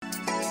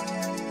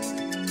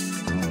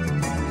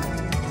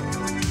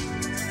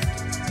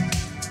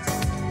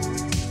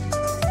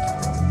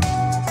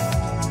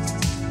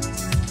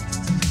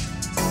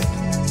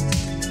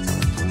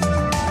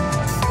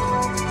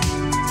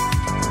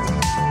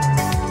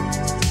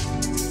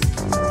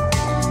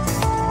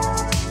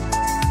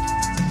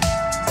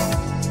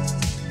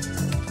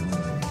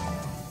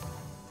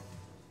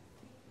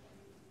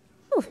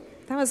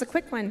was a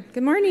quick one.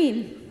 Good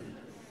morning.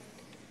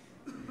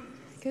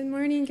 Good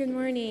morning, good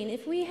morning.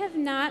 If we have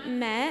not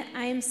met,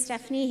 I'm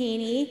Stephanie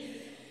Haney.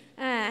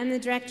 I'm the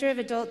Director of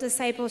Adult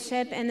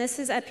Discipleship, and this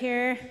is up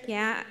here.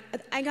 Yeah,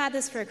 I got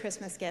this for a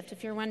Christmas gift,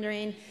 if you're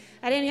wondering.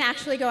 I didn't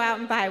actually go out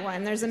and buy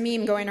one. There's a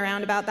meme going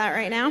around about that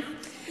right now.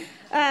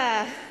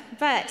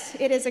 But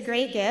it is a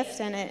great gift,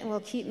 and it will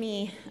keep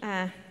me,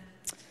 from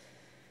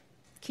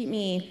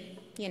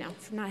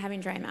not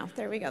having dry mouth.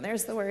 There we go.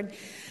 There's the word.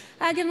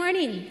 Good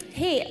morning.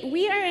 Hey,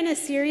 we are in a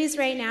series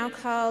right now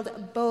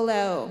called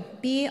BOLO,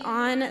 Be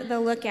on the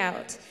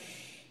Lookout.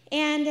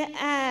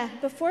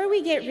 And before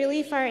we get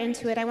really far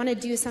into it, I want to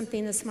do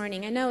something this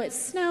morning. I know it's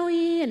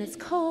snowy and it's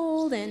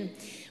cold, and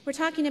we're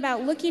talking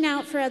about looking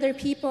out for other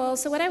people.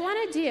 So what I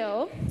want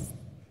to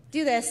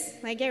do this,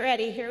 get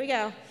ready, here we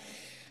go.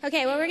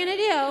 Okay, what we're going to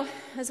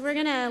do is we're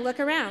going to look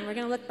around. We're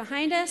going to look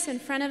behind us, in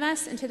front of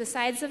us, and to the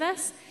sides of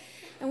us.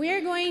 And we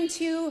are going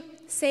to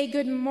say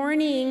good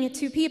morning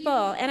to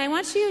people. And I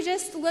want you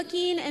just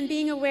looking and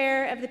being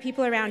aware of the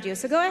people around you.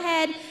 So go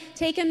ahead,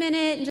 take a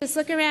minute and just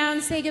look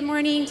around, say good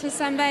morning to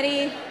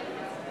somebody.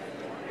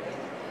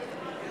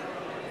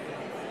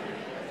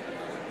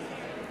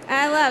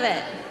 I love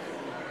it.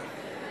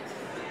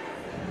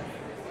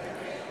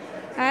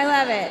 I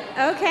love it.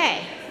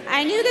 Okay,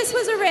 I knew this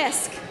was a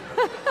risk.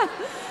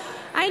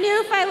 I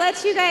knew if I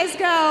let you guys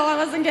go,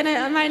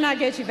 I might not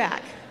get you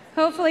back.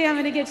 Hopefully I'm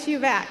gonna get you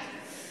back.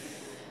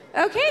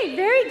 Okay,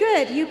 very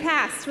good. You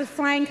passed with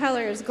flying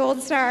colors,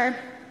 gold star.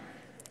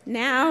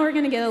 Now we're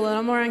going to get a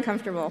little more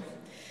uncomfortable.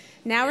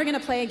 Now we're going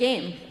to play a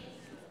game.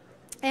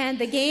 And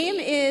the game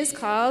is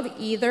called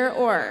Either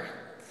Or.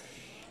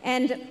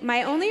 And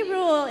my only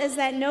rule is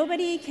that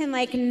nobody can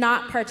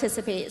not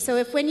participate. So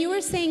if when you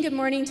were saying good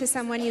morning to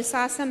someone, you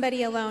saw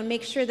somebody alone,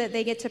 make sure that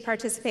they get to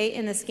participate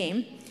in this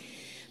game.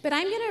 But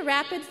I'm going to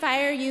rapid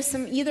fire you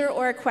some either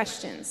or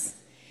questions.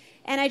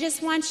 And I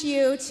just want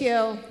you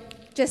to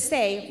just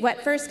say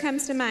what first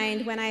comes to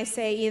mind when I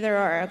say either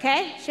or,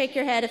 okay? Shake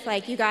your head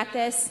if you got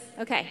this.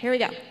 Okay, here we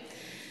go.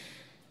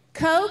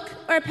 Coke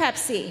or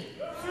Pepsi?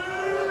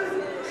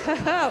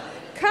 Oh,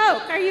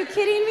 Coke, are you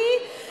kidding me?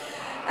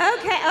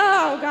 Okay,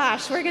 oh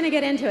gosh, we're gonna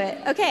get into it.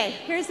 Okay,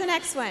 here's the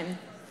next one.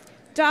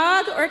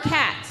 Dog or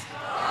cat?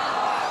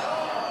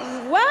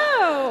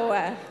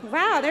 Whoa,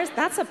 wow,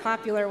 that's a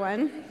popular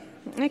one.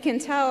 I can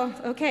tell.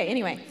 Okay,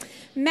 anyway.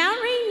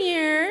 Mount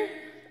Rainier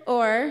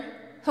or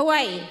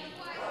Hawaii?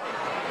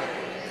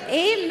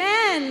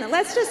 Amen.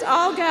 Let's just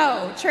all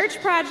go. Church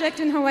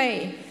project in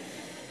Hawaii.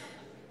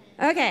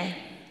 Okay.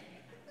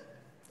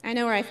 I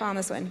know where I fall on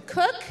this one.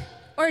 Cook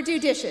or do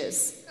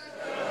dishes?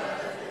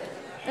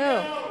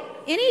 Oh.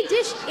 Any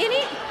dishes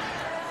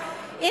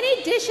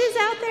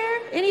out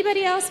there?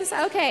 Anybody else?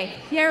 Okay,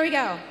 here we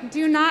go.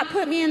 Do not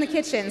put me in the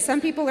kitchen.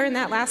 Some people learned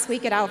that last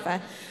week at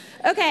Alpha.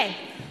 Okay.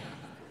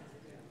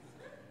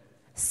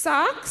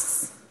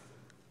 Socks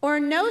or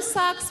no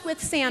socks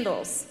with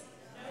sandals?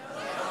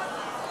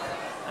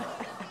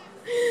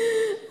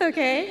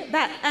 Okay,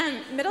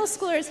 middle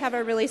schoolers have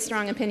a really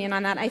strong opinion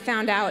on that. I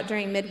found out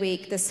during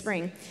midweek this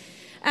spring.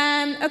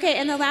 Okay,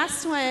 and the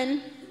last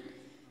one,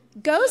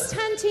 ghost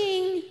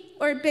hunting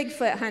or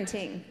Bigfoot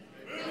hunting?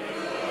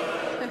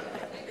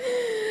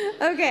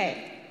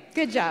 Okay,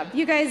 good job.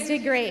 You guys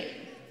did great.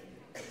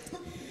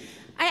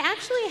 I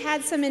actually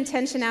had some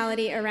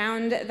intentionality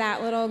around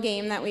that little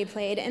game that we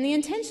played, and the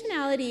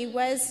intentionality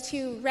was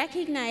to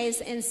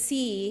recognize and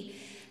see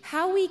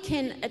how we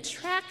can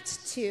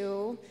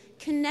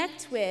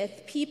connect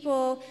with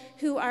people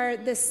who are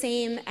the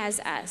same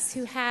as us,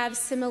 who have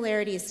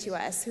similarities to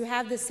us, who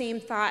have the same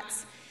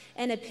thoughts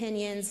and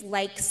opinions,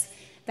 likes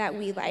that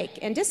we like,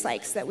 and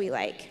dislikes that we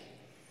like.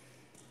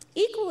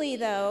 Equally,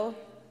 though,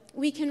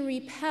 we can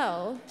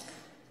repel,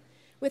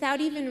 without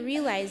even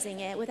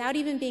realizing it, without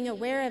even being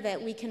aware of it,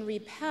 we can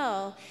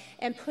repel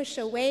and push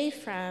away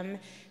from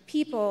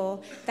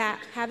people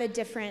that have a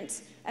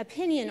different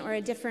opinion or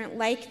a different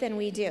like than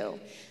we do.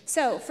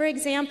 So, for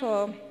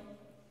example,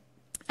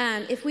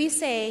 if we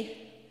say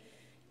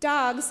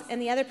dogs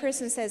and the other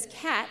person says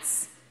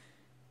cats,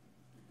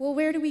 well,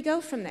 where do we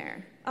go from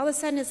there? All of a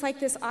sudden, it's like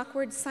this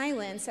awkward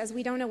silence as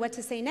we don't know what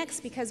to say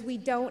next because we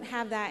don't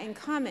have that in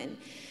common.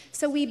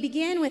 So we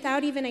begin,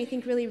 without even, I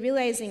think, really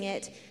realizing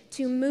it,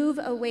 to move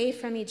away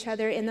from each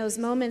other in those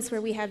moments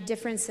where we have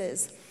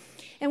differences.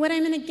 And what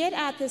I'm going to get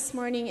at this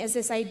morning is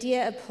this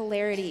idea of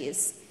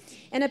polarities.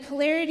 And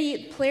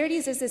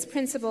polarities is this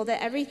principle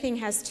that everything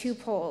has two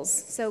poles.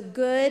 So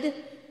good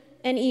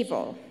and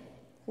evil,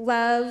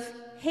 love,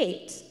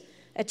 hate,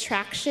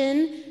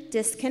 attraction,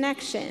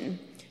 disconnection,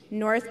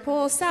 North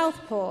Pole,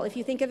 South Pole. If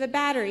you think of a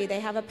battery, they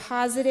have a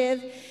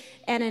positive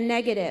and a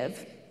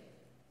negative.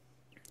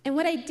 And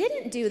what I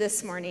didn't do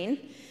this morning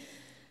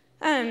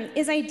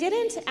is I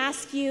didn't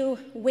ask you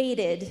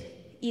weighted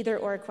either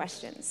or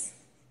questions.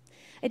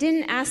 I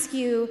didn't ask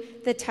you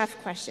the tough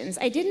questions.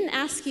 I didn't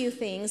ask you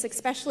things,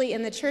 especially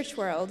in the church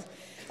world,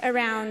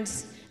 around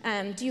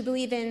do you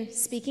believe in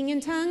speaking in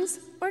tongues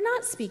or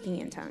not speaking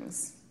in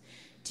tongues?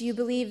 Do you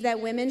believe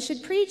that women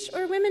should preach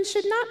or women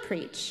should not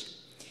preach?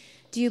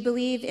 Do you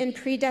believe in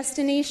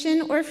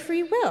predestination or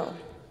free will?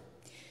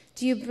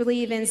 Do you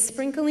believe in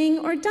sprinkling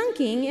or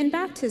dunking in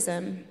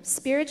baptism?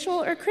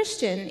 Spiritual or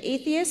Christian?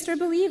 Atheist or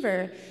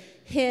believer?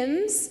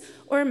 Hymns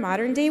or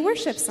modern-day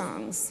worship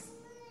songs?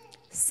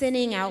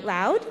 Sinning out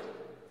loud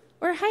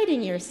or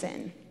hiding your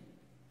sin?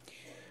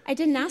 I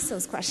didn't ask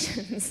those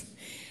questions,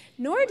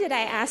 nor did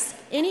I ask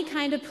any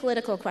kind of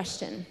political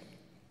question.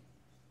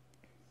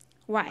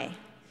 Why?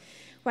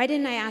 Why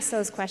didn't I ask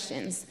those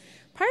questions?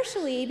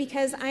 Partially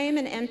because I am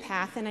an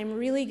empath and I'm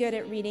really good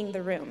at reading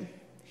the room.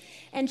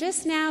 And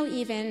just now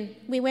even,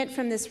 we went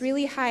from this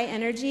really high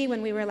energy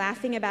when we were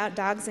laughing about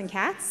dogs and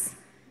cats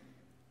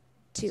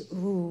to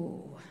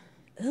ooh,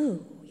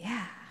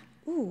 yeah,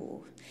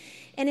 ooh.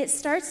 And it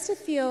starts to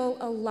feel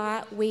a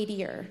lot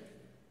weightier.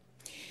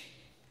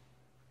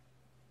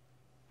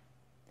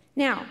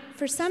 Now,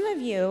 for some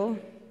of you,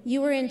 you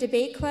were in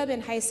debate club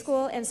in high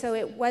school, and so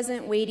it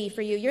wasn't weighty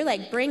for you. You're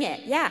like, bring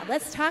it. Yeah,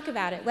 let's talk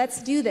about it.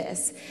 Let's do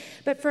this.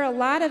 But for a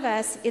lot of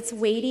us, it's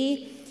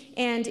weighty.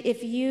 And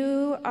if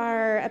you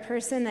are a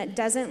person that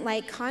doesn't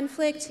like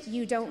conflict,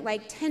 you don't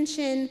like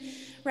tension,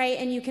 right?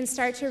 And you can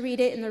start to read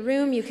it in the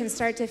room. You can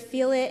start to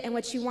feel it. And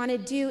what you want to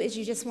do is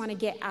you just want to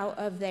get out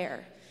of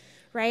there,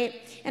 right?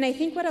 And I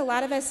think what a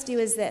lot of us do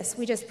is this.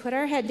 We just put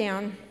our head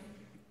down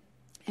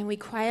and we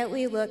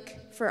quietly look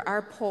for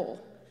our pole.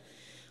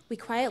 We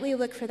quietly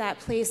look for that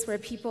place where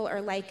people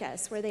are like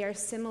us, where they are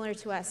similar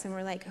to us, and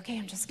we're like, okay,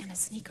 I'm just going to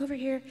sneak over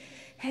here,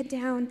 head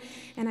down,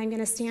 and I'm going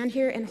to stand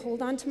here and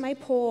hold on to my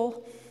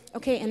pole.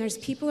 Okay, and there's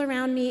people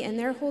around me, and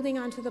they're holding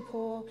onto the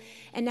pole,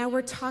 and now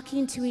we're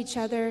talking to each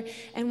other,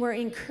 and we're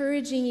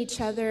encouraging each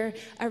other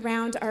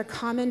around our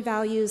common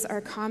values,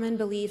 our common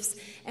beliefs,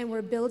 and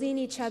we're building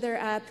each other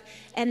up,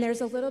 and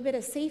there's a little bit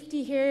of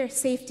safety here,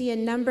 safety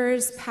in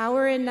numbers,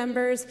 power in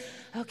numbers.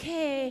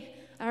 Okay,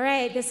 all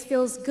right, this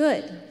feels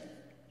good.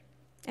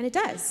 And it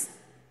does.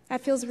 That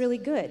feels really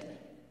good.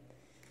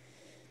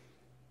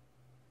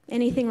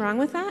 Anything wrong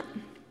with that?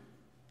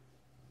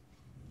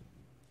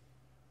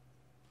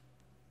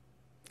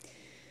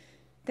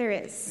 There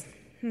is.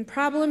 And the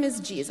problem is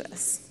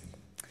Jesus.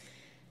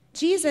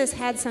 Jesus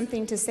had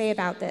something to say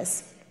about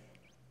this.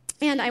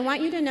 And I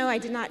want you to know I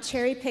did not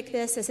cherry pick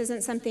this. This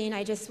isn't something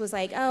I just was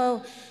like,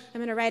 oh, I'm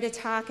going to write a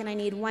talk and I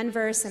need one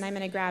verse and I'm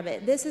going to grab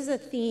it. This is a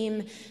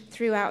theme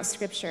throughout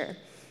Scripture.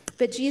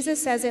 But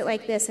Jesus says it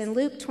like this. In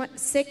Luke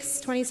 6,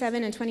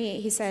 27 and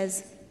 28, he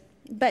says,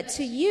 "But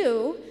to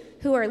you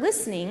who are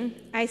listening,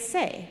 I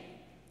say,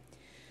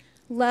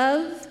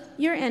 love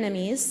your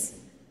enemies,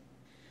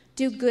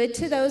 do good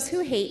to those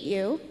who hate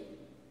you,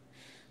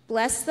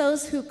 bless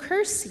those who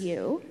curse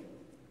you,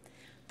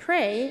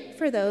 pray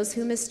for those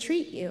who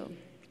mistreat you.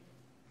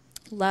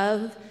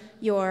 Love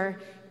your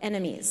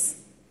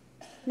enemies."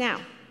 Now,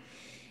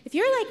 if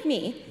you're like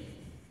me,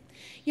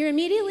 you're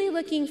immediately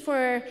looking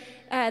for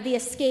the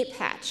escape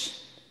hatch.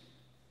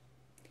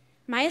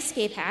 My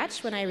escape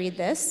hatch, when I read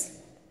this,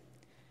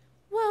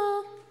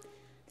 well,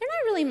 they're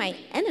not really my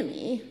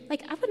enemy.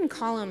 Like, I wouldn't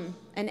call them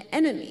an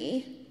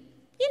enemy.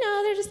 You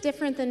know, they're just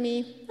different than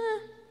me.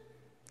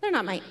 They're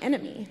not my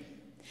enemy.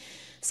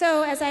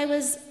 So as I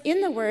was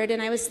in the Word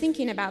and I was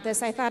thinking about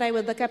this, I thought I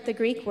would look up the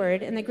Greek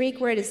word, and the Greek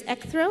word is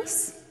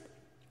ekthros,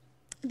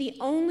 the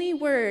only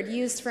word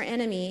used for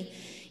enemy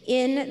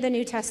in the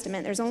New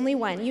Testament. There's only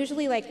one.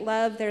 Usually, like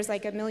love, there's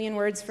like a million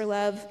words for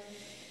love.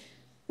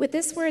 With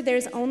this word,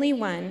 there's only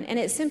one, and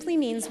it simply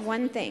means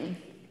one thing: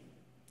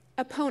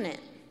 opponent.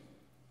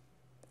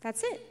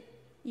 That's it.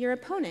 Your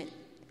opponent.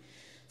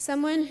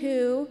 Someone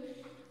who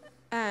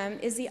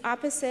is the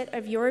opposite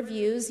of your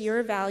views,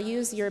 your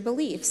values, your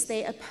beliefs.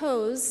 They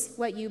oppose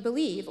what you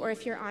believe. Or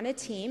if you're on a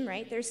team,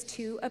 right, there's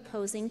two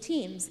opposing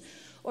teams.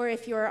 Or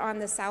if you're on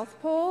the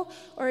South Pole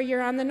or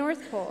you're on the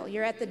North Pole.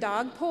 You're at the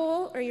dog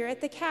pole or you're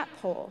at the cat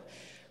pole,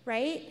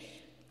 right?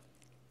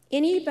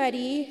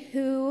 Anybody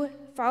who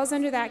falls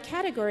under that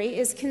category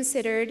is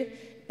considered,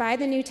 by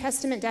the New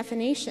Testament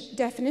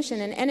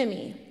definition, an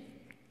enemy.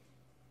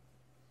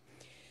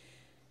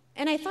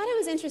 And I thought it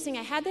was interesting.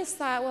 I had this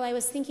thought while I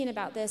was thinking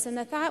about this, and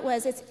the thought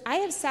was, I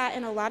have sat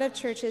in a lot of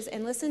churches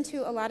and listened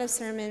to a lot of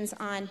sermons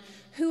on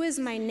who is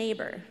my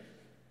neighbor.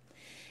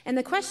 And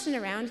the question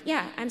around,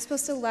 I'm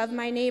supposed to love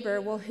my neighbor.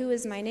 Well, who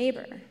is my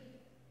neighbor?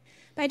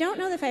 But I don't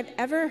know if I've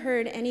ever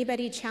heard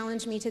anybody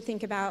challenge me to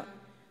think about,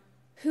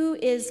 who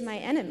is my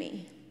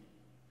enemy?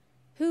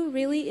 Who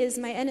really is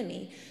my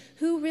enemy?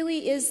 Who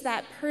really is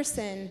that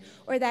person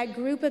or that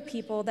group of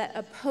people that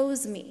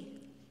oppose me?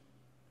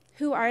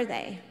 Who are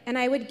they? And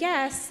I would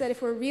guess that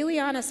if we're really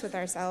honest with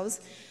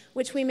ourselves,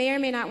 which we may or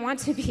may not want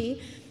to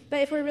be,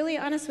 but if we're really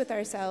honest with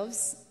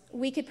ourselves,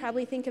 we could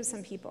probably think of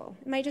some people.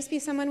 It might just be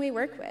someone we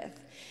work with.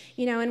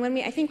 You know, and when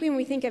we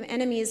think of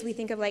enemies, we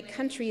think of like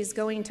countries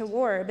going to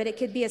war, but it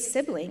could be a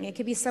sibling. It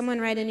could be someone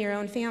right in your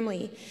own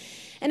family.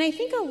 And I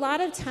think a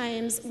lot of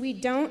times we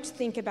don't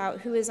think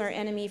about who is our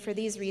enemy for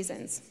these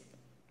reasons.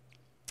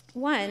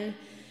 One,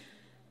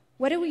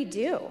 what do we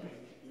do?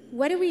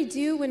 What do we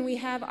do when we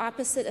have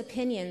opposite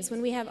opinions,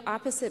 when we have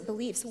opposite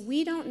beliefs?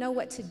 We don't know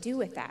what to do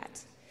with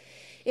that.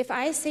 If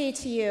I say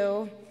to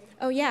you,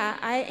 oh yeah,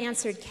 I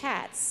answered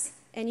cats.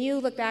 And you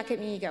look back at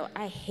me and you go,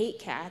 I hate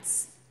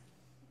cats.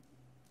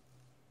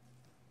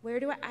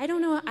 I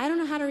don't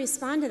know how to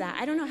respond to that.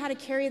 I don't know how to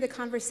carry the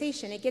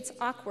conversation. It gets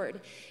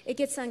awkward. It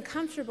gets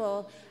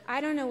uncomfortable.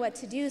 I don't know what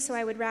to do, so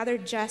I would rather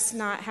just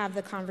not have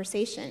the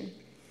conversation.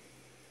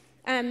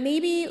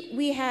 Maybe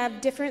we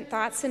have different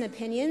thoughts and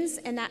opinions,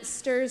 and that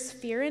stirs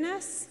fear in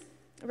us,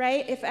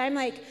 right? If I'm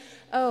like,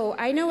 oh,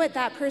 I know what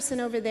that person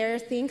over there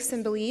thinks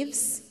and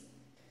believes,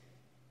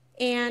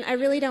 and I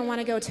really don't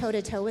want to go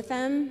toe-to-toe with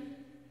them.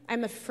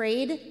 I'm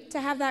afraid to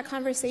have that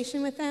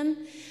conversation with them.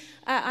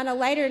 On a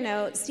lighter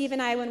note, Steve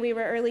and I, when we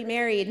were early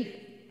married,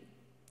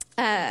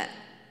 I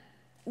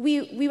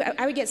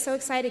would get so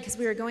excited because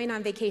we were going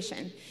on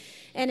vacation.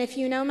 And if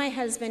you know my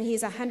husband,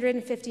 he's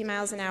 150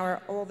 miles an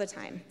hour all the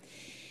time.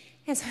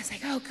 And so I was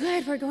like, oh,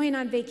 good, we're going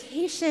on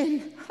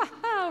vacation.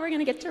 We're going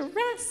to get to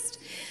rest.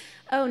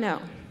 Oh,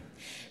 no.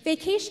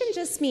 Vacation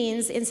just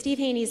means, in Steve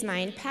Haney's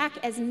mind, pack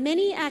as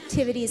many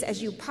activities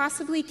as you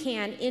possibly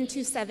can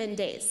into 7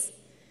 days.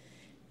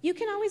 You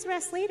can always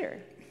rest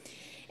later.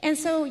 And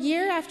so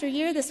year after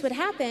year, this would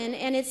happen,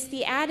 and it's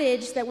the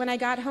adage that when I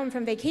got home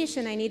from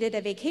vacation, I needed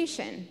a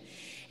vacation.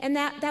 And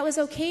that was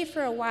okay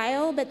for a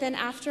while, but then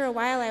after a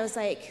while, I was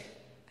like,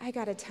 I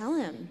got to tell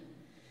him.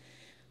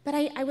 But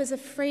I was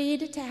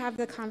afraid to have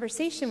the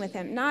conversation with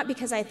him, not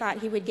because I thought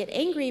he would get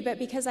angry, but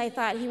because I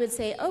thought he would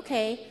say,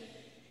 okay,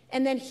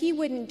 and then he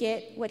wouldn't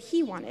get what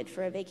he wanted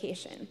for a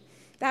vacation.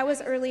 That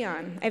was early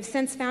on. I've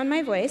since found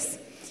my voice.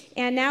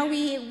 And now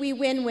we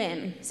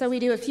win-win. So we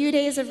do a few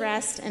days of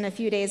rest and a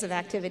few days of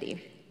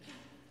activity.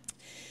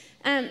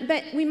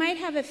 But we might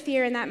have a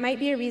fear, and that might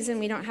be a reason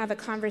we don't have a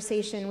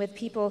conversation with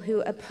people who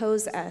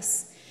oppose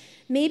us.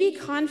 Maybe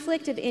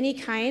conflict of any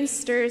kind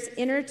stirs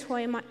inner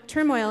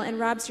turmoil and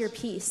robs your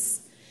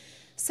peace.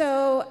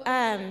 So,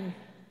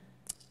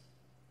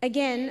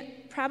 again,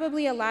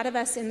 probably a lot of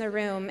us in the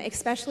room,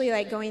 especially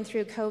like going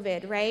through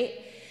COVID, right?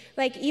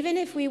 Like, even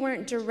if we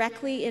weren't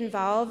directly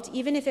involved,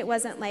 even if it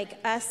wasn't like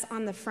us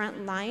on the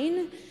front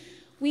line,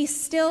 we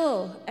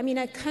still,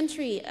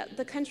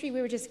 the country,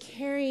 we were just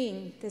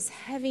carrying this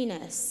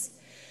heaviness.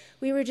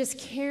 We were just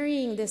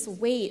carrying this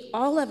weight,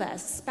 all of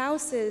us,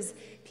 spouses,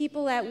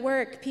 people at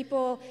work,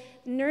 people,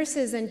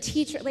 nurses and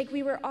teachers, like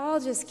we were all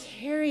just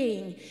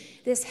carrying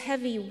this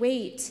heavy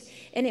weight.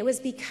 And it was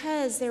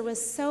because there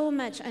was so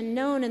much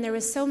unknown, and there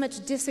was so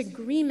much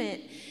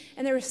disagreement,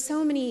 and there were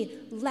so many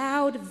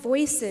loud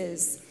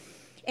voices.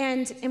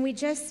 And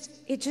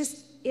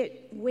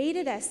it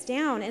weighted us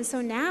down. And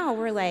so now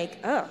we're like,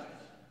 oh,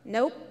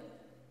 nope.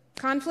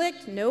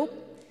 Conflict? Nope.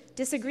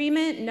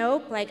 Disagreement?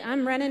 Nope. Like,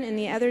 I'm running in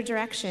the other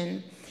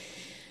direction.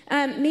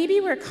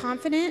 Maybe we're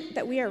confident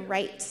that we are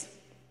right.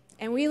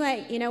 And we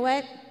like, you know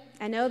what?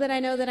 I know that I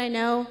know that I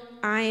know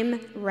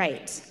I'm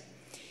right.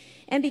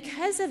 And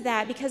because of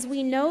that, because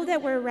we know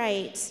that we're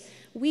right,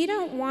 we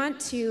don't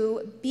want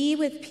to be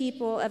with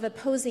people of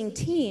opposing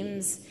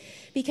teams,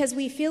 because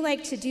we feel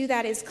like to do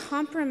that is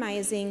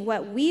compromising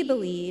what we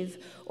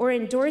believe or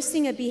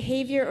endorsing a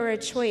behavior or a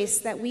choice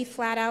that we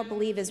flat out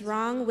believe is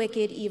wrong,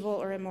 wicked, evil,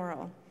 or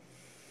immoral.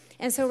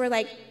 And so we're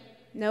like,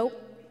 nope,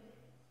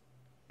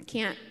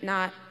 can't,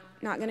 not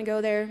going to go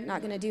there,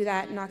 not going to do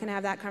that, not going to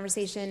have that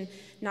conversation,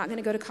 not going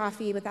to go to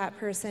coffee with that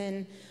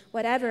person,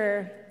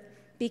 whatever,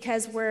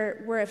 because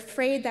we're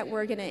afraid that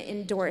we're going to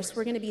endorse,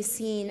 we're going to be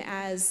seen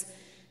as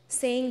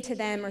saying to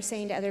them or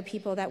saying to other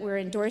people that we're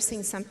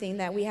endorsing something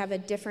that we have a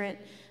different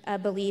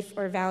belief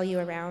or value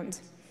around.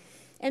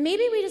 And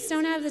maybe we just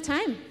don't have the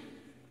time.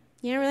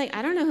 You know, we're like,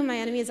 I don't know who my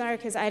enemies are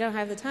because I don't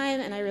have the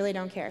time and I really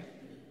don't care.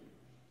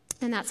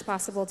 And that's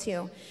possible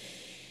too.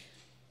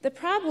 The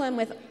problem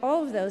with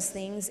all of those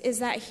things is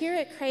that here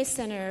at Christ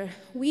Center,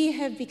 we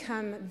have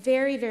become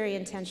very, very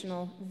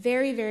intentional,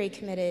 very, very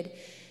committed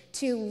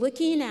to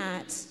looking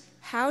at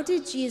how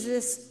did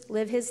Jesus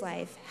live his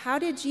life? How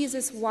did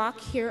Jesus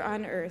walk here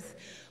on earth?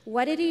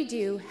 What did he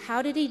do?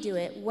 How did he do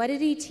it? What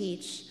did he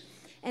teach?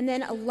 And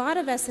then a lot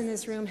of us in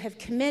this room have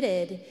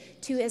committed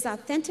to, as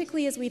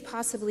authentically as we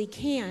possibly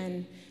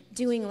can,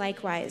 doing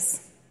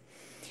likewise.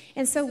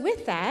 And so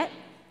with that,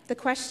 the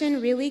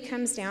question really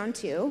comes down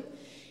to,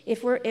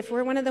 if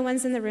we're one of the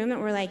ones in the room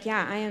and we're like,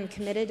 yeah, I am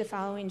committed to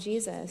following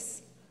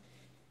Jesus,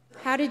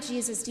 how did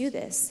Jesus do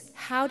this?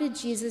 How did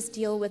Jesus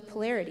deal with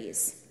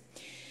polarities?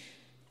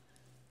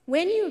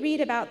 When you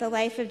read about the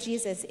life of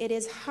Jesus, it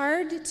is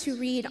hard to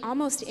read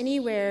almost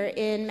anywhere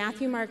in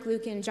Matthew, Mark,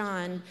 Luke, and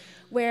John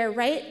where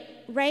right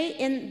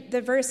in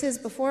the verses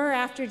before or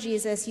after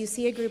Jesus, you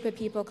see a group of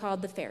people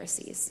called the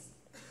Pharisees.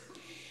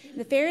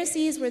 The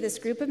Pharisees were this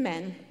group of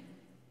men,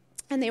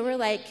 and they were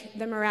like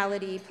the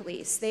morality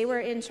police. They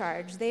were in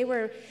charge. They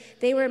were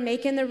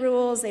making the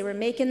rules. They were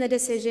making the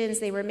decisions.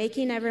 They were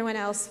making everyone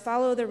else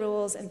follow the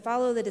rules and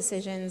follow the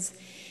decisions,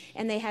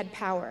 and they had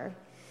power.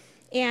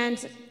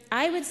 And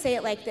I would say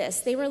it like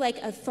this. They were like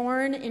a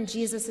thorn in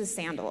Jesus'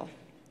 sandal.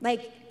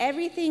 Like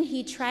everything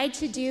he tried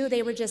to do,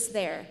 they were just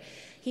there.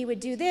 He would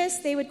do this,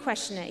 they would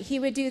question it. He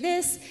would do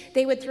this,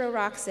 they would throw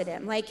rocks at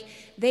him. Like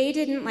they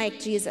didn't like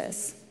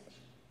Jesus.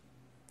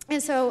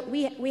 And so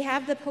we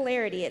have the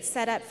polarity. It's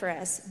set up for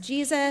us.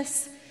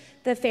 Jesus,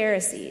 the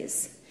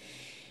Pharisees.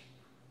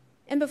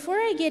 And before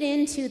I get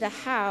into the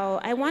how,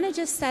 I want to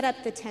just set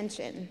up the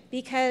tension,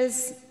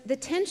 because the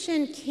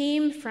tension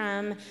came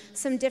from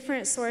some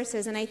different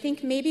sources, and I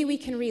think maybe we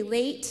can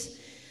relate,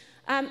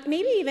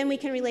 maybe even we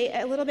can relate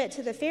a little bit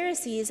to the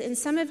Pharisees in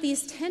some of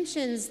these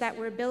tensions that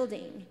we're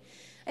building.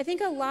 I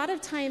think a lot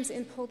of times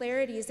in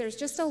polarities, there's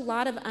just a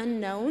lot of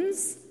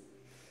unknowns.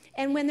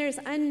 And when there's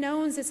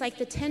unknowns, it's like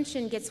the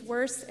tension gets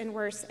worse and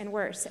worse and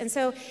worse. And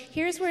so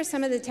here's where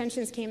some of the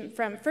tensions came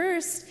from.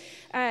 First,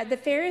 the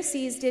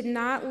Pharisees did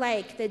not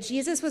like that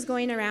Jesus was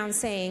going around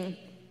saying,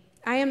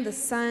 I am the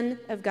Son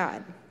of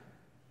God.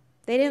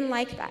 They didn't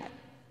like that.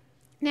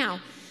 Now,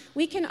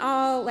 we can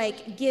all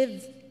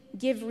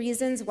give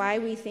reasons why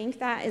we think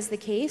that is the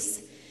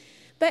case.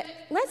 But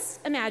let's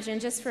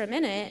imagine just for a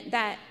minute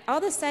that all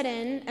of a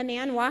sudden a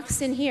man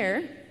walks in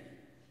here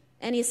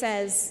and he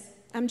says,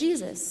 I'm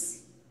Jesus.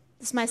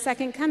 This is my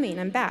second coming.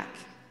 I'm back.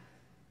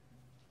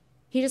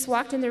 He just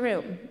walked in the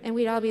room, and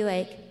we'd all be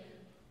like,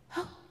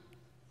 oh.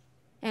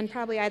 And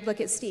probably I'd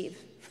look at Steve.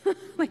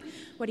 Like,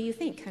 what do you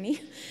think, honey?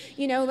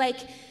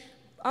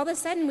 All of a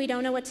sudden we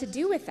don't know what to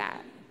do with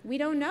that. We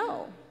don't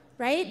know,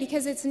 right?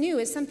 Because it's new.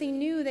 It's something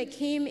new that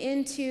came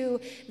into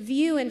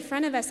view in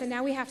front of us, and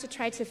now we have to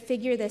try to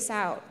figure this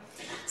out.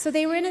 So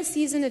they were in a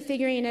season of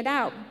figuring it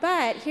out.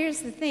 But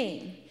here's the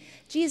thing.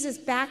 Jesus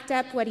backed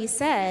up what he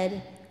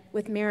said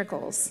with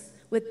miracles,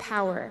 with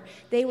power.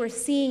 They were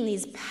seeing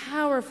these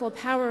powerful,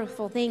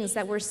 powerful things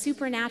that were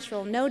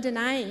supernatural, no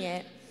denying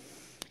it.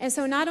 And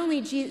so not only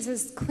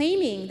Jesus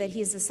claiming that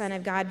he's the Son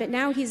of God, but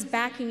now he's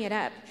backing it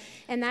up.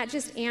 And that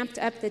just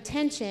amped up the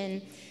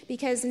tension,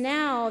 because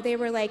now they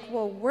were like,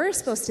 well, we're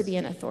supposed to be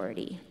in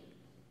authority.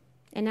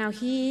 And now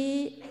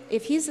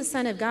if he's the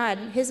Son of God,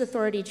 his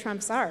authority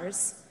trumps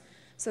ours.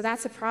 So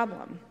that's a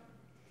problem.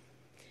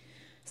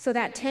 So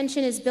that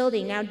tension is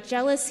building. Now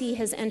jealousy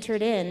has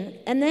entered in.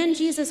 And then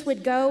Jesus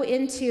would go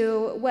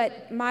into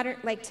what modern,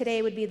 like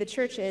today would be the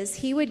churches.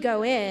 He would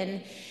go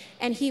in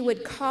and he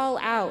would call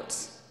out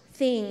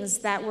things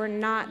that were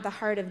not the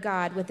heart of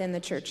God within the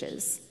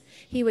churches.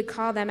 He would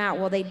call them out.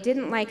 Well, they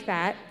didn't like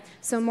that,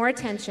 so more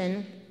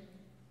tension.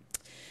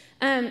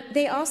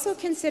 They also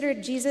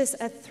considered Jesus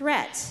a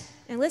threat.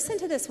 And listen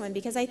to this one,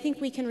 because I think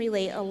we can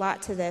relate a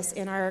lot to this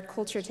in our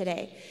culture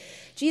today.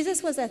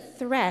 Jesus was a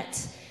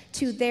threat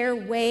to their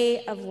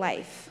way of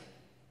life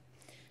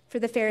for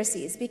the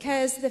Pharisees,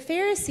 because the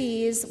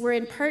Pharisees were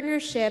in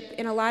partnership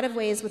in a lot of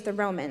ways with the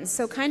Romans.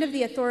 So kind of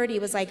the authority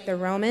was like the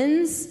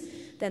Romans,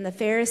 then the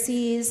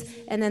Pharisees,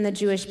 and then the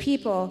Jewish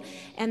people.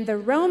 And the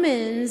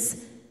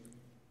Romans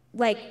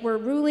were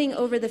ruling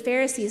over the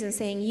Pharisees and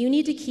saying, you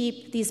need to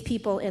keep these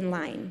people in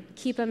line,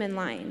 keep them in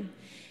line.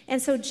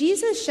 And so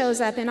Jesus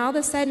shows up, and all of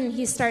a sudden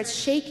he starts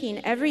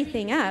shaking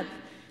everything up.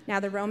 Now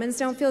the Romans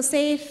don't feel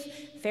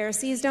safe.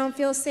 Pharisees don't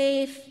feel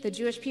safe. The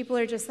Jewish people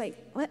are just like,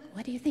 what?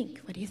 What do you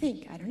think? What do you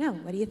think? I don't know.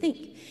 What do you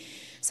think?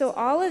 So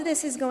all of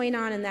this is going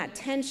on, and that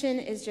tension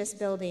is just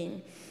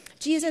building.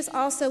 Jesus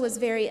also was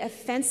very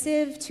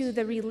offensive to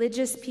the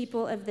religious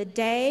people of the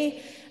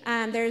day.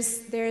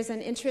 There's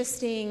an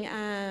interesting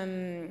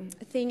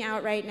thing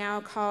out right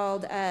now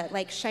called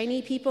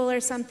shiny people or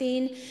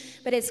something,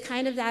 but it's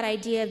kind of that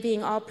idea of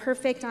being all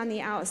perfect on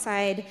the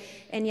outside,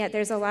 and yet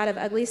there's a lot of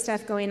ugly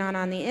stuff going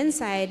on the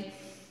inside.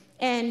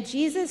 And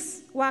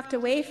Jesus walked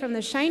away from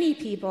the shiny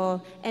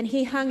people, and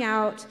he hung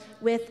out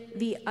with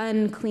the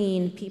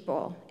unclean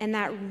people, and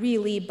that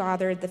really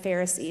bothered the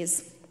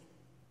Pharisees.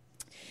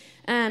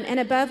 And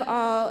above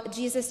all,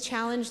 Jesus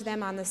challenged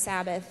them on the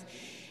Sabbath.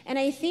 And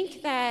I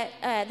think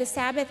that the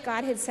Sabbath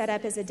God had set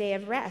up as a day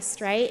of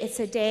rest, right? It's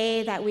a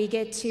day that we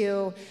get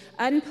to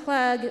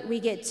unplug,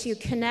 we get to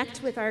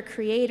connect with our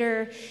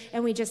Creator,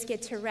 and we just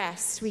get to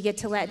rest. We get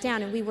to let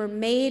down, and we were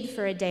made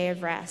for a day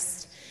of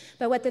rest.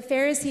 But what the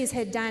Pharisees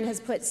had done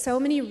has put so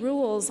many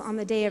rules on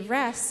the day of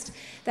rest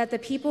that the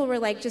people were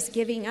just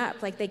giving up.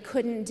 They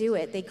couldn't do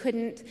it. They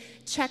couldn't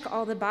check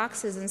all the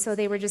boxes, and so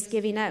they were just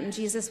giving up. And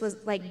Jesus was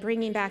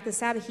bringing back the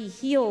Sabbath. He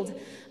healed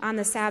on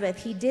the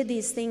Sabbath. He did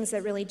these things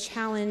that really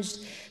challenged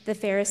the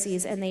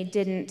Pharisees, and they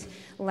didn't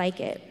like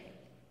it.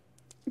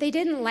 They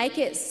didn't like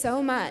it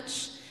so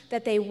much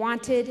that they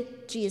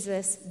wanted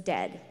Jesus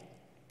dead.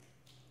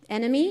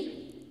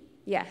 Enemy?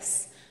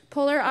 Yes.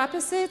 Polar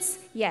opposites?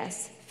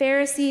 Yes.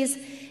 Pharisees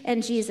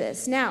and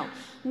Jesus. Now,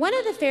 one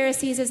of the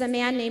Pharisees is a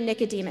man named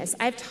Nicodemus.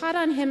 I've taught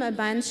on him a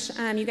bunch.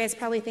 You guys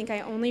probably think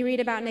I only read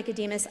about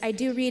Nicodemus. I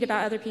do read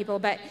about other people,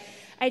 but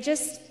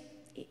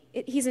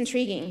he's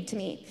intriguing to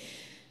me.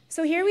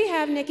 So here we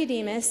have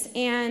Nicodemus,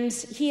 and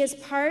he is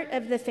part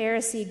of the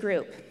Pharisee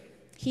group.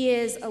 He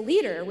is a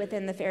leader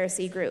within the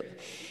Pharisee group.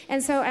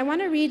 And so I want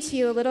to read to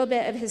you a little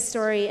bit of his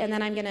story, and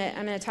then I'm going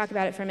to talk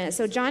about it for a minute.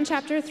 So John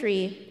chapter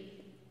 3.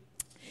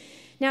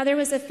 Now there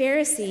was a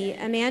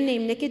Pharisee, a man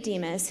named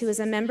Nicodemus, who was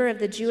a member of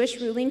the Jewish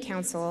ruling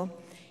council.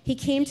 He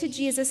came to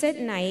Jesus at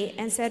night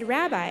and said,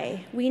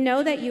 Rabbi, we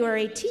know that you are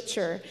a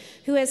teacher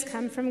who has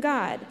come from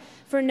God,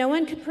 for no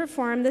one could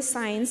perform the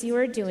signs you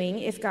are doing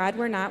if God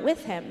were not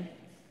with him.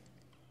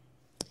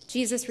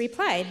 Jesus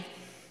replied,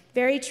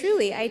 "Very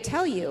truly, I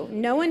tell you,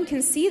 no one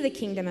can see the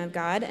kingdom of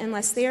God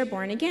unless they are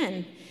born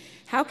again.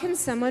 How can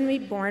someone be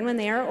born when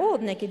they are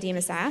old?"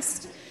 Nicodemus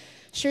asked.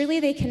 "Surely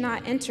they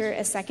cannot enter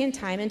a second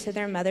time into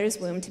their mother's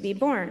womb to be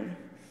born."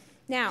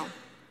 Now,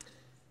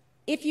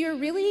 if you're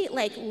really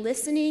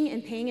listening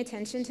and paying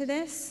attention to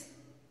this,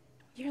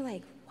 you're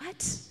like,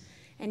 what?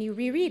 And you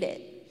reread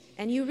it,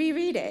 and you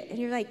reread it, and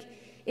you're like,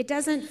 it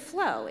doesn't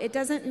flow. It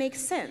doesn't make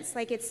sense.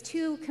 It's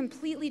two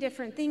completely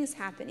different things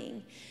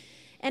happening.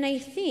 And I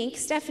think,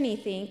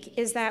 Stephanie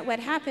is that what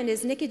happened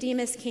is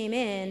Nicodemus came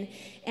in,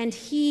 and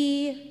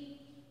he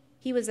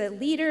was a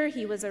leader,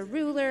 he was a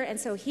ruler, and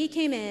so he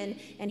came in,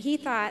 and he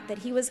thought that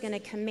he was going to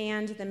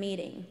command the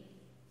meeting.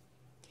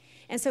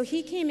 And so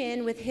he came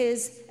in with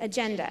his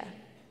agenda.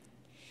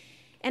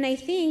 And I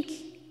think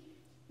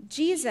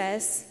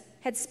Jesus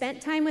had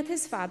spent time with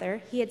his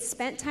Father. He had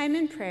spent time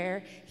in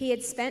prayer. He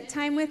had spent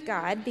time with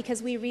God,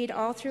 because we read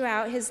all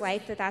throughout his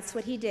life that that's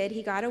what he did.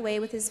 He got away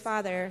with his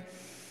Father.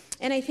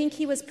 And I think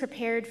he was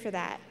prepared for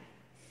that.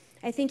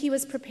 I think he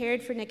was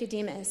prepared for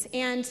Nicodemus.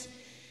 And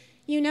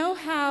you know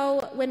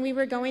how when we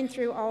were going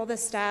through all the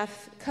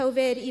stuff,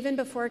 COVID, even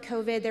before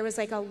COVID, there was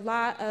a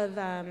lot of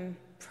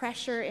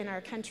pressure in our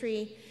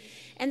country.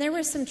 And there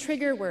were some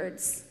trigger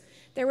words.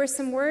 There were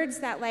some words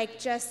that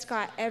just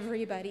got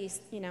everybody,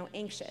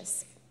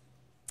 anxious.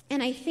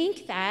 And I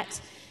think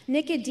that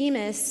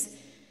Nicodemus,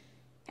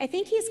 I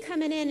think he's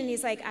coming in and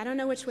he's like, I don't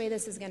know which way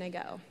this is going to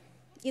go.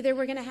 Either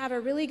we're going to have a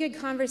really good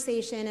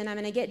conversation and I'm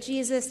going to get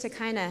Jesus to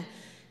kind of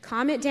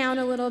calm it down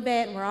a little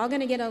bit and we're all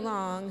going to get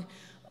along,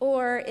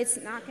 or it's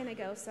not going to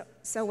go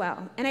so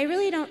well. And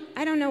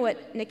I don't know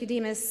what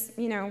Nicodemus,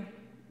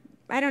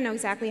 I don't know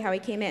exactly how he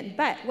came in.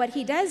 But what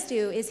he does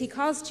do is he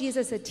calls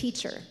Jesus a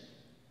teacher.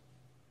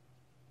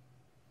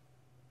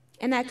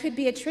 And that could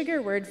be a trigger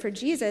word for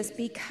Jesus,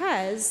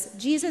 because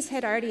Jesus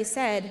had already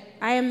said,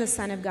 I am the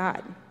Son of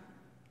God.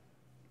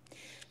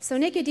 So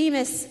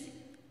Nicodemus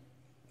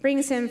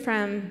brings him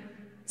from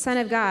Son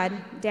of God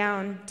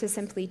down to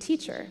simply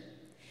teacher.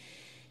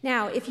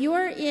 Now, if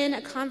you're in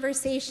a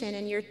conversation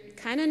and you're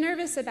kind of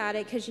nervous about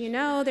it because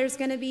there's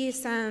going to be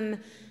some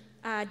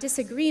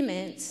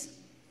disagreement,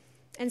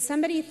 and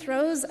somebody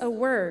throws a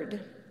word,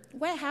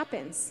 what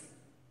happens,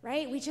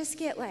 right? We just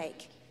get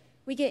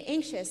we get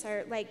anxious,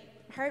 our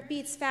heart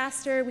beats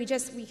faster, we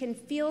can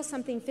feel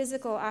something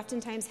physical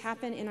oftentimes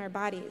happen in our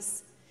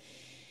bodies.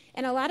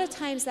 And a lot of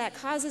times that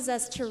causes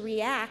us to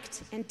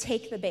react and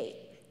take the bait.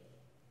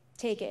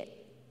 Take it.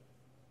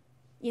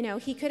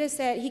 He could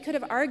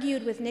have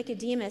argued with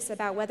Nicodemus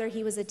about whether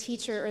he was a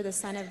teacher or the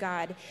Son of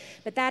God,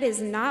 but that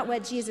is not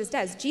what Jesus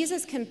does.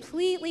 Jesus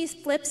completely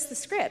flips the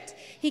script.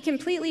 He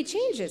completely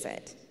changes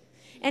it.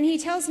 And he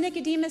tells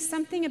Nicodemus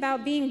something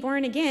about being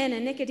born again,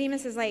 and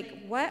Nicodemus is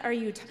like, what are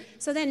you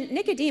So then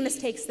Nicodemus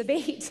takes the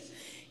bait.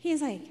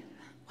 He's like,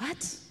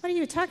 what? What are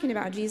you talking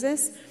about,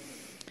 Jesus?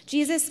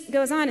 Jesus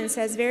goes on and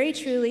says, very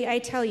truly, I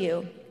tell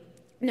you,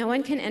 no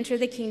one can enter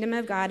the kingdom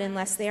of God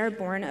unless they are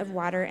born of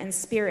water and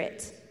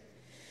spirit.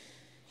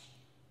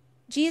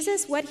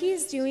 Jesus, what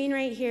he's doing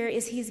right here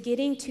is he's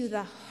getting to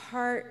the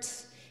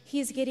heart,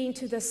 he's getting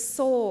to the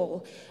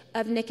soul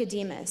of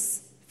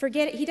Nicodemus.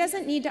 Forget it. He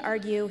doesn't need to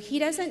argue. He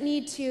doesn't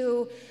need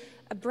to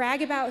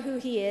brag about who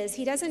he is.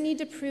 He doesn't need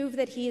to prove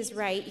that he is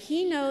right.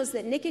 He knows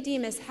that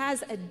Nicodemus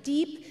has a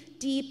deep,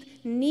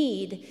 deep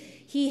need.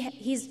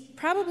 He's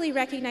probably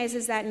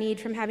recognizes that need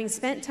from having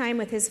spent time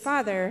with his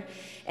Father.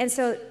 And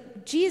so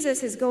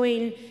Jesus is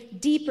going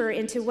deeper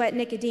into what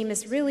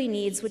Nicodemus really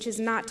needs, which is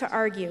not to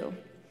argue.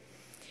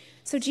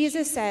 So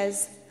Jesus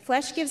says,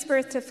 flesh gives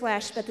birth to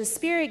flesh, but the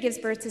Spirit gives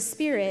birth to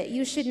spirit.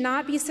 You should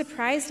not be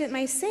surprised at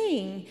my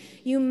saying,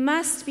 you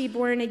must be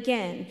born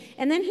again.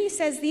 And then he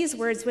says these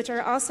words, which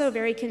are also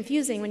very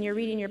confusing when you're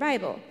reading your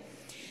Bible.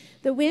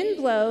 The wind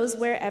blows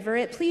wherever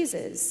it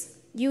pleases.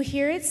 You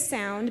hear its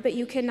sound, but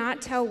you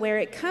cannot tell where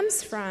it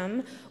comes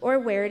from or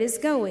where it is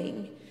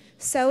going.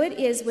 So it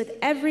is with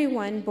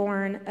everyone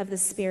born of the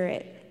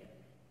Spirit.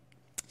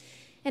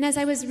 And as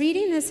I was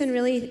reading this and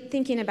really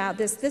thinking about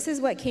this, this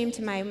is what came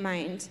to my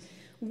mind.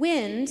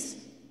 Wind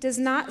does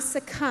not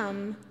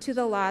succumb to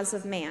the laws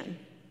of man.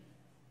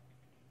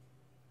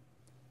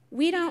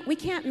 We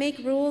can't make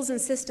rules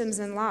and systems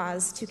and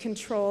laws to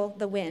control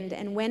the wind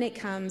and when it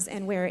comes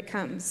and where it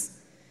comes.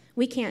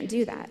 We can't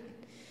do that.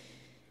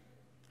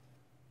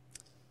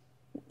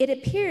 It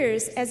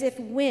appears as if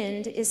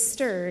wind is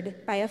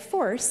stirred by a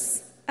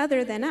force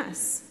other than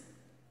us.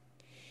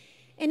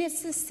 And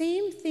it's the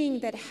same thing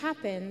that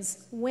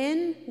happens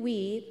when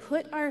we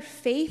put our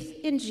faith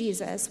in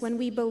Jesus, when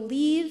we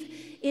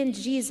believe in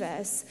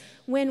Jesus,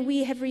 when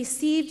we have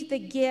received the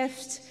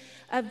gift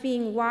of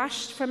being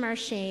washed from our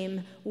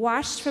shame,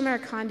 washed from our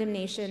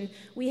condemnation.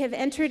 We have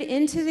entered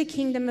into the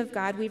kingdom of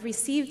God. We've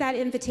received that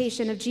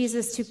invitation of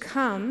Jesus to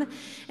come,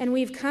 and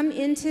we've come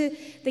into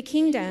the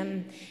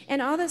kingdom.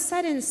 And all of a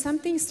sudden,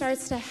 something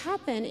starts to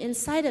happen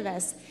inside of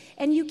us,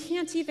 and you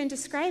can't even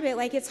describe it.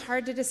 It's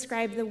hard to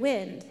describe the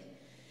wind.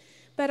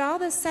 But all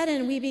of a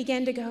sudden, we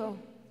begin to go,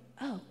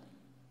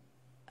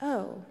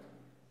 oh,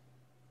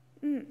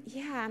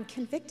 yeah, I'm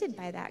convicted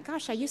by that.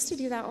 Gosh, I used to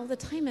do that all the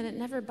time and it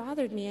never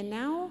bothered me. And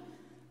now,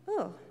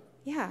 oh,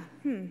 yeah,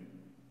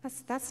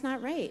 that's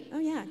not right. Oh,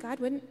 yeah, God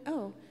wouldn't,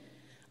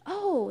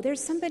 oh,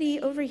 there's somebody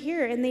over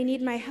here and they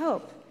need my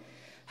help.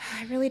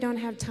 I really don't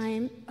have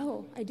time.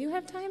 Oh, I do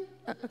have time?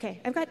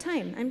 Okay, I've got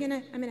time. I'm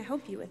gonna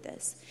help you with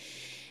this.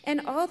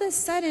 And all of a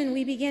sudden,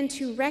 we begin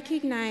to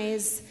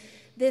recognize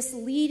this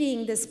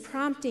leading, this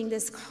prompting,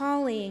 this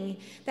calling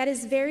that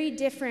is very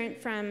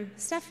different from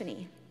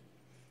Stephanie.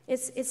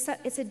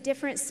 It's a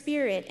different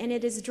spirit, and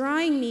it is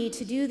drawing me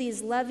to do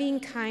these loving,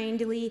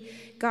 kindly,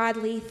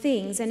 godly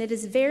things. And it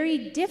is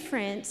very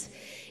different.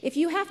 If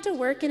you have to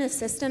work in a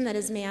system that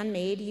is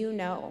man-made, you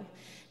know.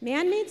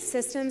 Man-made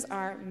systems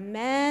are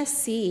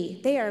messy.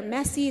 They are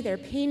messy, they're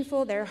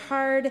painful, they're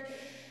hard.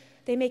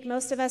 They make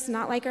most of us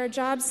not like our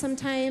jobs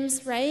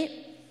sometimes, right?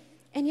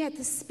 And yet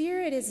the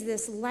Spirit is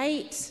this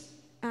light,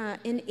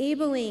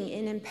 enabling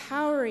and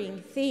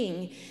empowering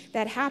thing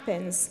that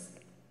happens.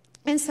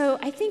 And so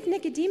I think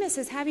Nicodemus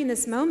is having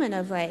this moment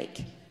of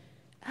like,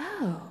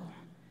 oh.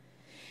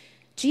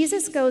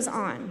 Jesus goes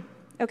on,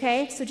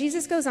 okay? So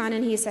Jesus goes on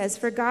and he says,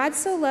 "For God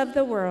so loved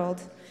the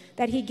world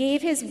that he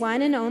gave his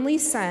one and only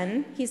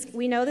Son."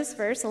 We know this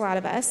verse, a lot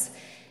of us.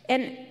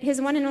 And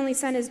his one and only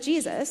Son is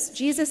Jesus.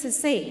 Jesus is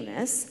saying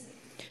this.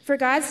 "For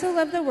God so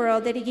loved the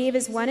world that he gave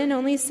his one and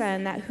only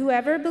Son, that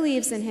whoever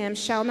believes in him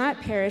shall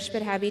not perish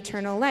but have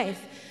eternal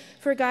life.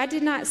 For God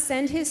did not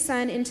send his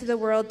Son into the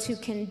world to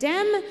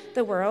condemn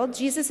the world."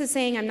 Jesus is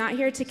saying, I'm not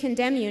here to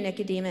condemn you,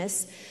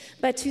 Nicodemus,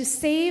 "but to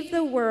save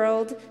the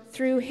world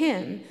through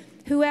him.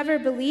 Whoever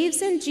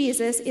believes in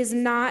Jesus is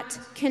not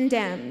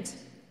condemned.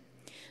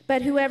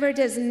 But whoever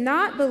does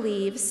not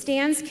believe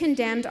stands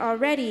condemned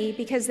already,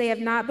 because they have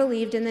not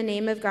believed in the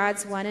name of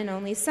God's one and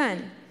only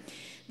Son.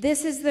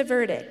 This is the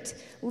verdict.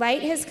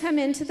 Light has come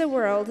into the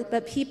world,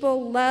 but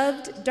people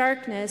loved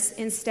darkness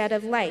instead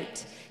of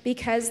light,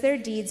 because their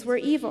deeds were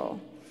evil.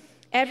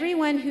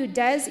 Everyone who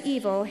does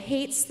evil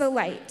hates the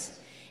light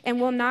and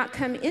will not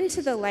come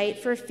into the light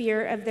for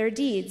fear of their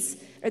deeds,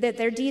 or that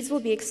their deeds will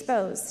be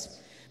exposed.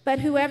 But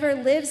whoever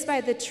lives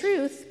by the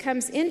truth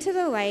comes into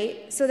the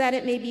light, so that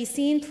it may be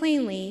seen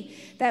plainly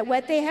that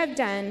what they have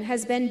done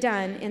has been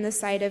done in the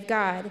sight of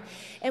God."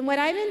 And what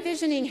I'm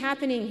envisioning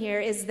happening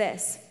here is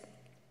this.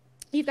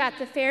 You've got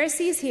the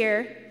Pharisees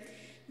here,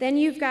 then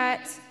you've got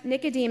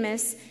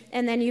Nicodemus,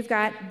 and then you've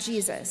got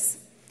Jesus.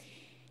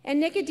 And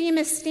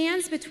Nicodemus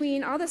stands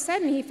between, all of a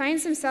sudden, he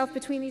finds himself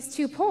between these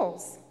two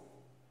poles.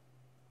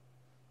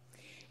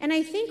 And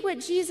I think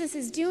what Jesus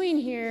is doing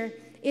here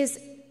is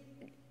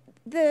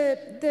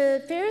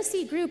the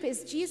Pharisee group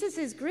is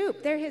Jesus'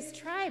 group. They're his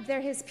tribe.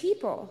 They're his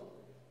people.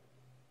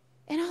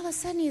 And all of a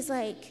sudden, he's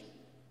like,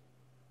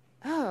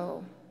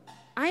 oh,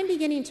 I'm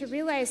beginning to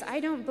realize I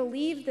don't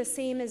believe the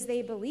same as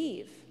they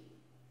believe.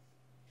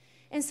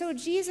 And so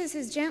Jesus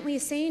is gently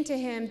saying to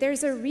him,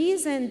 there's a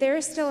reason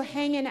they're still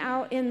hanging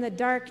out in the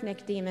dark,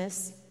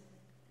 Nicodemus.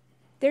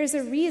 There's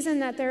a reason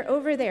that they're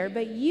over there.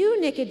 But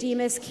you,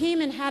 Nicodemus, came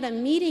and had a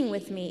meeting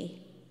with me.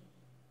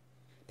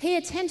 Pay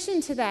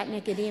attention to that,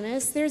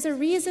 Nicodemus. There's a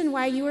reason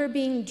why you are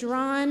being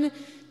drawn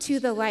to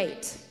the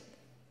light.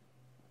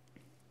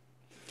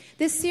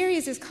 This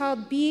series is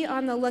called Be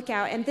on the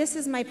Lookout, and this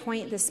is my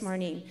point this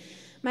morning.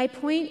 My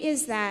point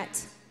is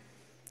that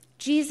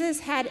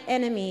Jesus had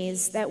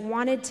enemies that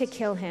wanted to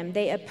kill him.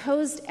 They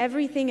opposed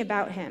everything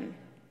about him.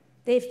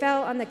 They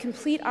fell on the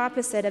complete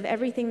opposite of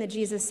everything that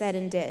Jesus said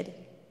and did.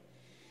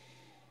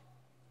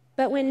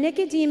 But when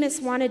Nicodemus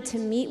wanted to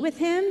meet with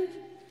him,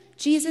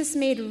 Jesus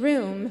made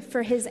room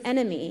for his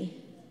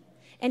enemy.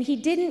 And he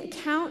didn't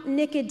count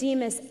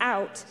Nicodemus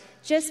out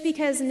just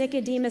because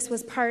Nicodemus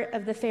was part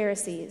of the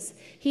Pharisees.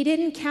 He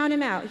didn't count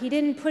him out. He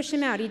didn't push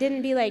him out. He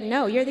didn't be like,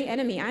 no, you're the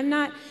enemy. I'm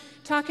not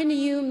talking to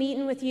you,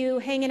 meeting with you,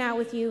 hanging out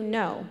with you.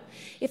 No.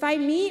 If I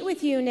meet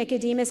with you,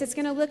 Nicodemus, it's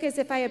going to look as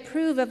if I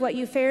approve of what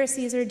you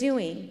Pharisees are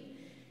doing.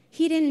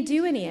 He didn't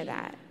do any of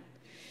that.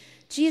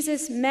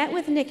 Jesus met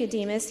with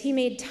Nicodemus. He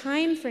made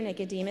time for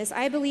Nicodemus.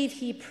 I believe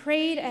he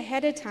prayed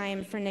ahead of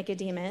time for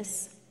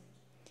Nicodemus.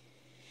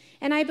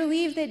 And I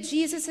believe that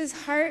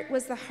Jesus' heart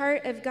was the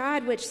heart of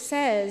God, which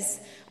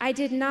says, I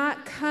did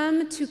not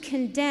come to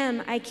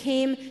condemn, I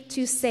came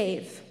to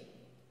save.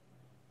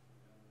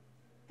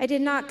 I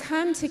did not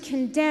come to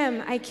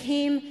condemn, I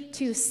came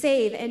to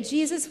save. And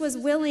Jesus was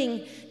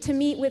willing to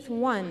meet with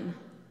one.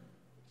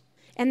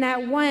 And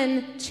that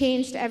one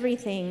changed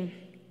everything.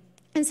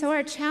 And so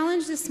our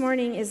challenge this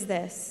morning is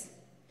this.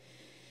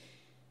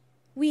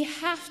 We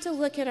have to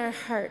look at our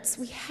hearts.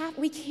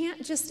 We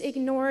can't just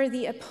ignore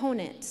the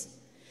opponent.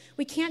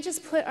 We can't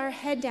just put our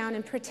head down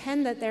and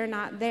pretend that they're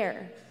not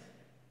there.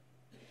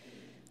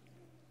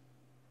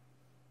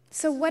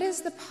 So what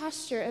is the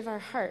posture of our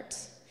heart?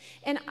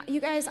 And you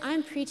guys,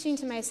 I'm preaching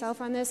to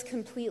myself on this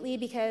completely,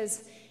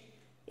 because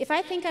if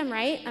I think I'm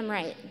right, I'm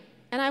right.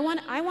 And I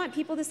want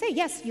people to say,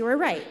 yes, you are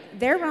right.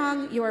 They're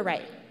wrong, you are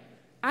right.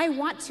 I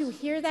want to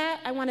hear that.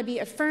 I want to be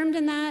affirmed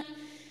in that.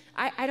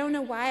 I don't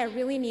know why I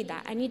really need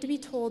that. I need to be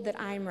told that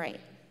I'm right,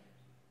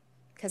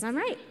 because I'm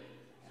right.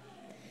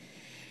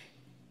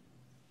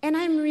 And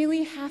I'm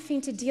really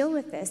having to deal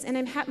with this.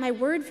 And my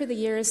word for the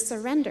year is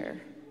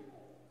surrender.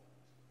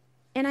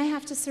 And I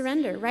have to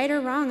surrender. Right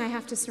or wrong, I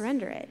have to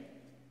surrender it.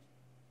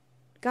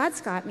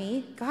 God's got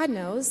me. God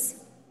knows.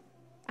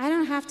 I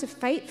don't have to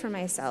fight for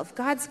myself.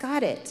 God's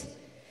got it.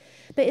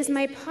 But is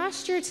my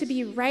posture to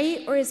be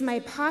right, or is my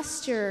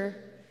posture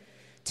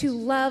to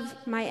love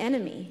my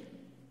enemy?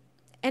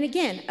 And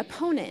again,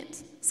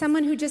 opponent,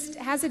 someone who just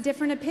has a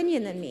different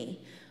opinion than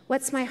me.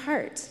 What's my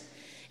heart?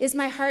 Is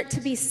my heart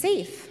to be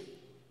safe?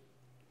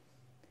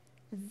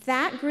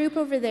 That group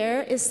over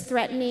there is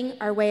threatening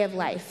our way of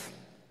life.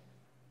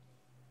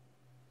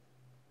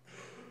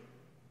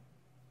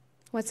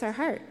 What's our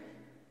heart?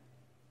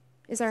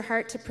 Is our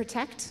heart to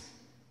protect?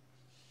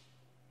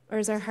 Or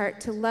is our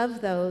heart to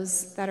love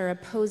those that are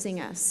opposing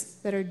us,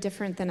 that are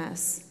different than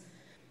us?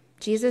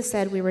 Jesus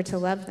said we were to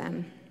love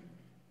them.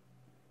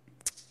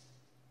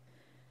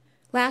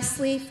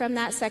 Lastly, from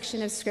that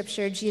section of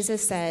scripture,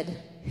 Jesus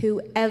said,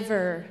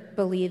 whoever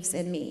believes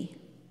in me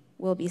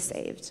will be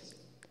saved.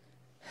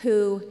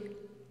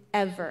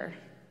 Whoever.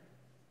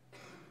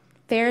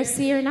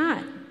 Pharisee or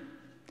not.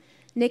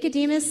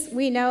 Nicodemus,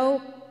 we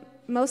know,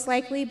 most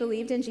likely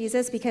believed in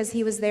Jesus because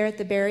he was there at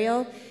the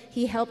burial.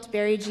 He helped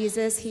bury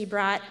Jesus. He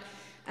brought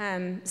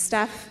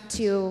stuff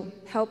to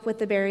help with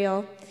the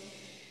burial.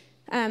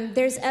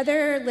 There's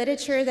other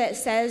literature that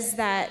says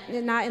that,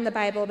 not in the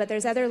Bible, but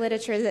there's other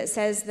literature that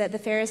says that the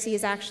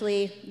Pharisees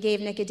actually gave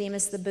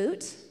Nicodemus the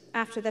boot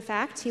after the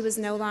fact. He was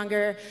no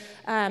longer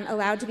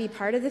allowed to be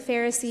part of the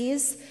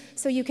Pharisees.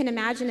 So you can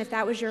imagine if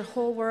that was your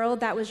whole world,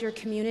 that was your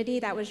community,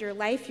 that was your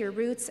life, your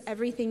roots,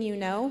 everything you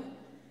know.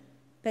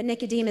 But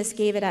Nicodemus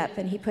gave it up,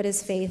 and he put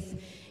his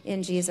faith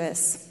in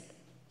Jesus.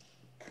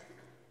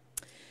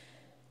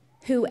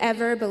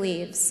 Whoever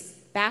believes,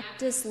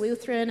 Baptist,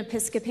 Lutheran,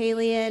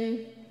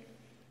 Episcopalian,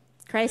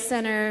 Christ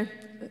Center,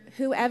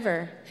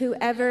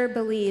 whoever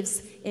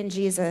believes in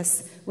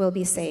Jesus will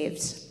be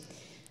saved.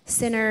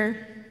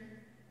 Sinner,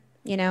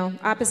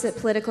 opposite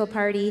political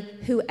party,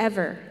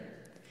 whoever.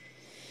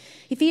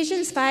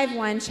 Ephesians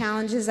 5:1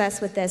 challenges us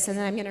with this, and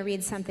then I'm going to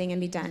read something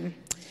and be done.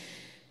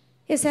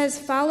 It says,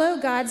 follow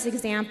God's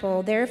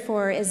example,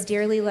 therefore, as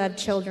dearly loved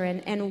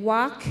children, and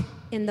walk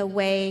in the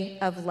way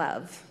of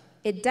love.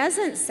 It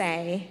doesn't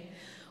say,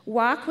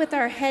 walk with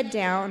our head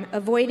down,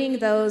 avoiding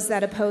those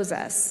that oppose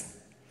us.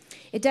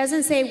 It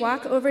doesn't say,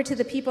 walk over to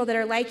the people that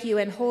are like you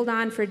and hold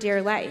on for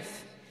dear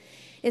life.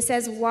 It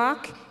says,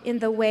 walk in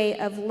the way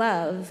of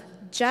love,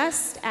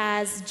 just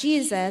as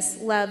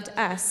Jesus loved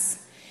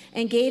us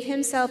and gave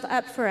himself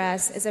up for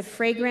us as a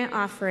fragrant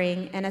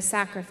offering and a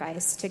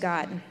sacrifice to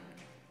God.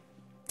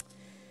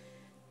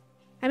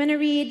 I'm going to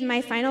read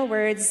my final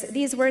words.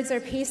 These words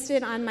are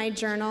pasted on my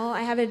journal.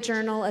 I have a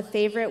journal of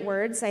favorite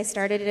words. I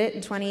started it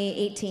in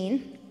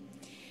 2018.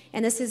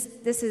 And this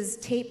is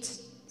taped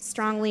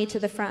strongly to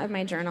the front of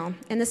my journal.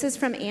 And this is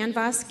from Ann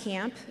Voss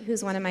Camp,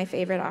 who's one of my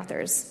favorite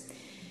authors.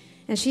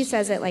 And she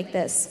says it like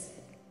this.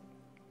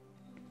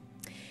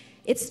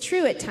 It's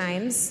true at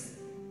times.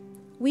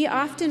 We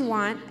often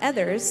want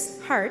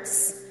others'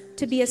 hearts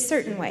to be a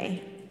certain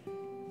way,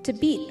 to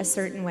beat a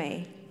certain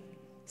way,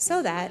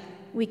 so that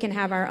we can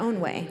have our own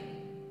way.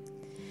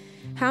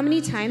 How many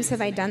times have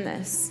I done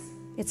this?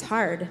 It's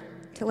hard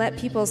to let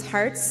people's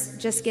hearts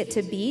just get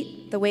to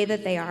beat the way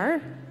that they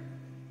are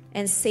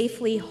and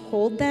safely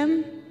hold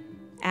them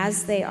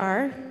as they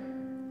are.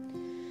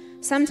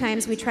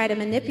 Sometimes we try to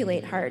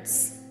manipulate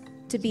hearts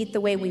to beat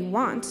the way we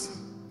want,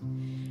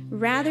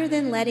 rather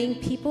than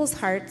letting people's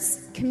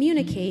hearts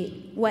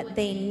communicate what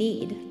they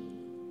need.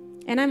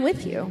 And I'm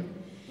with you.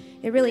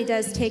 It really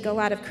does take a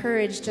lot of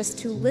courage just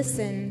to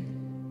listen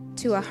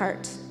to a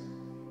heart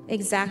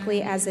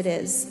exactly as it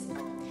is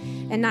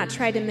and not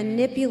try to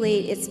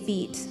manipulate its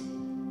beat.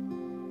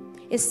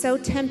 It's so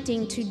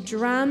tempting to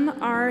drum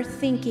our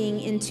thinking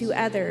into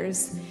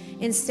others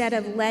instead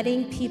of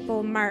letting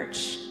people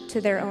march to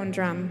their own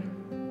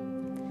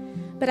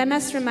drum. But I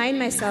must remind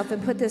myself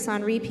and put this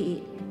on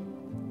repeat.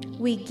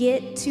 We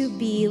get to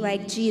be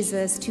like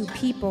Jesus to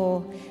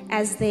people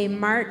as they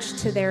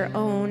march to their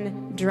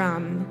own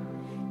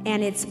drum.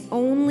 And it's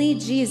only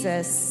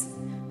Jesus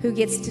who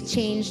gets to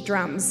change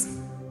drums.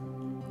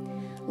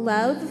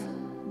 Love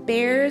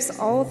bears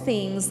all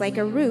things like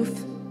a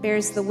roof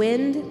bears the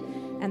wind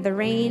and the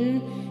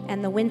rain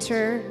and the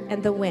winter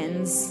and the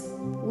winds.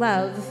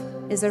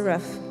 Love is a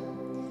roof.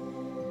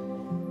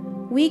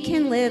 We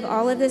can live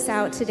all of this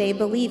out today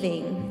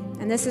believing,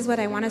 and this is what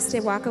I want us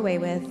to walk away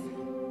with,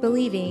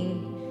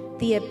 believing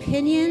the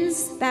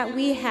opinions that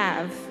we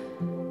have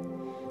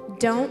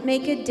don't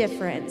make a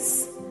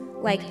difference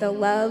like the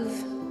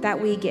love that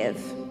we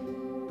give.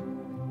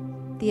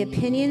 The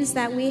opinions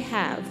that we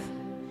have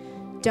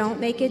don't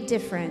make a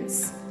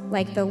difference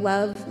like the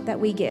love that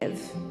we give.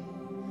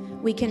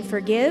 We can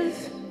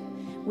forgive,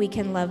 we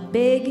can love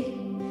big,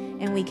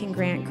 and we can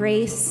grant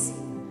grace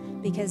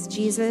because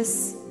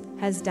Jesus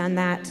has done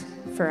that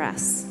for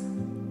us.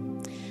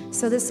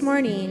 So this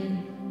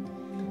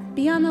morning,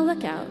 be on the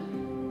lookout.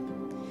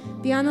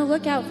 Be on the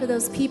lookout for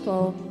those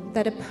people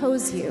that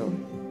oppose you.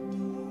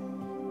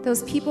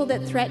 those people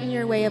that threaten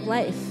your way of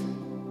life,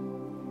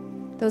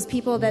 those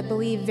people that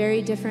believe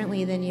very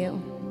differently than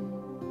you,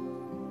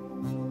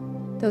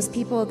 those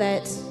people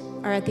that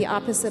are at the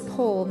opposite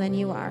pole than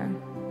you are.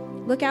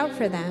 Look out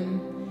for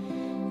them.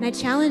 And I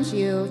challenge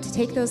you to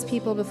take those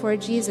people before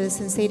Jesus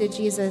and say to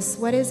Jesus,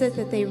 what is it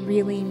that they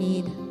really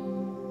need?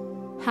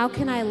 How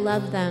can I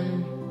love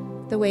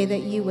them the way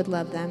that you would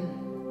love them?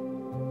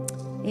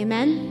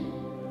 Amen?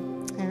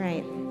 All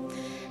right.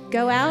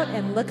 Go out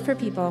and look for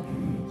people.